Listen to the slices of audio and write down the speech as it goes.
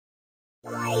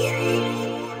Hello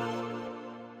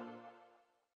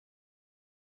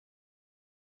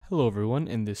everyone,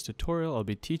 in this tutorial I'll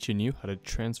be teaching you how to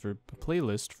transfer a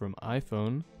playlist from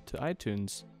iPhone to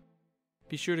iTunes.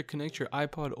 Be sure to connect your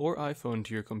iPod or iPhone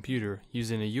to your computer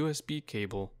using a USB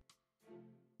cable.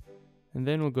 And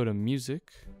then we'll go to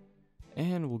Music,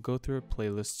 and we'll go through our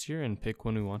playlists here and pick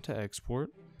one we want to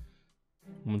export.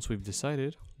 Once we've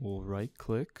decided, we'll right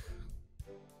click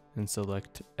and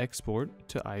select Export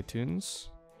to iTunes.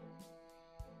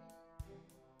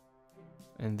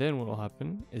 And then what will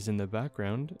happen is in the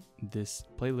background, this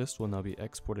playlist will now be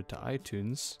exported to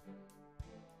iTunes,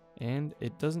 and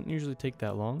it doesn't usually take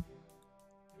that long.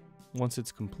 Once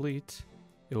it's complete,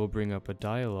 it will bring up a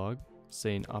dialog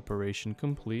saying Operation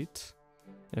Complete.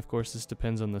 And of course, this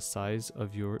depends on the size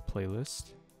of your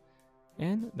playlist.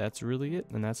 And that's really it,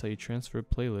 and that's how you transfer a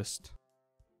playlist.